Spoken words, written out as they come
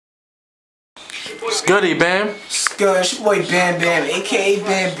It's goody, Bam. It's good. It's your boy Bam Bam, aka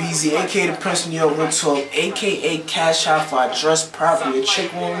Bam BZ, aka the Prince of New York Real Talk, aka Cash Out for I dress properly. A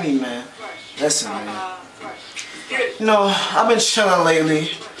chick want me, man. Listen, man. You know, I've been chilling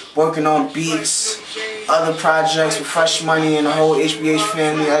lately, working on beats, other projects with Fresh Money and the whole h.b.h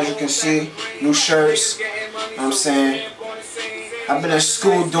family, as you can see. New shirts. You know what I'm saying? I've been at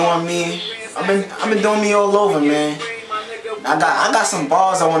school doing me. I've been doing me all over, man. I got some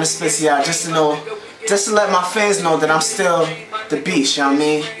bars I want to spit to y'all just to let my fans know that I'm still the beast, you know what I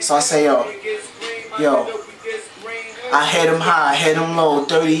mean? So I say, yo, I hit him high, hit him low,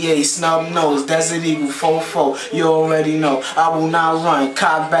 38, snub nose, Desert Eagle, 4-4, you already know, I will not run,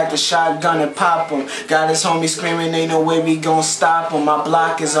 cock back the shotgun and pop him, got his homie screaming, ain't no way we gon' stop him, my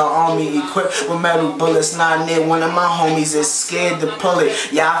block is an army equipped with metal bullets, not near, one of my homies is scared to pull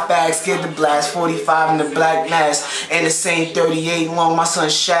it, y'all fags scared to blast, 45 in the black mask, and the same 38 long my son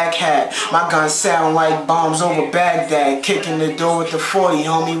Shaq had, my gun sound like bombs over Baghdad, kicking the door with the 40,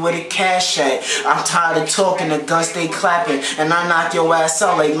 homie, where the cash at, I'm tired of talking, the gun stay clapping, and I knock your ass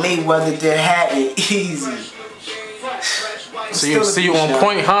out like Mayweather did Hatton. Easy. So you on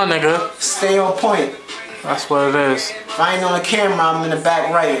point, huh, nigga? Stay on point. That's what it is. If I ain't on the camera, I'm in the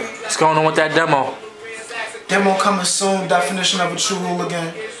back writing. What's going on with that demo? Demo coming soon. Definition of a true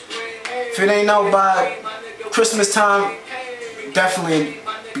hooligan. If it ain't out by Christmas time, definitely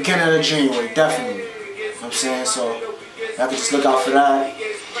beginning of January. Definitely. You know what I'm saying? So y'all can just look out for that.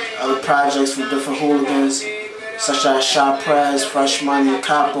 Other projects from different hooligans, such as Shot Prez, Fresh Money,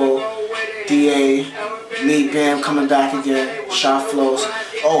 Capo, DA, me, Bam coming back again, Shot Flows.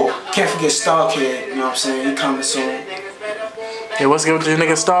 Oh, can't forget Star Kid, you know what I'm saying? He coming soon. Hey, what's good with your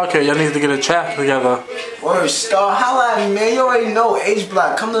nigga Star Kid? Y'all need to get a track together. Word, Star, holla at me, man. You already know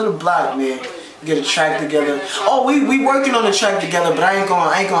H-Blocc. Come to the block, man. Get a track together. Oh, we working on the track together, but I ain't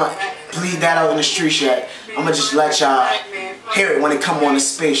gonna bleed that out in the streets yet. I'ma just let y'all hear it when it come on the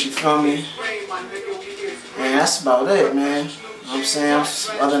space, you feel me? Man, that's about it, man. You know what I'm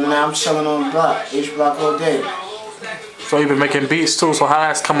saying? Other than that, I'm chilling on the block, H-Blocc all day. So you been making beats too, so how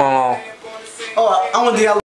that's coming along? Oh, I want to get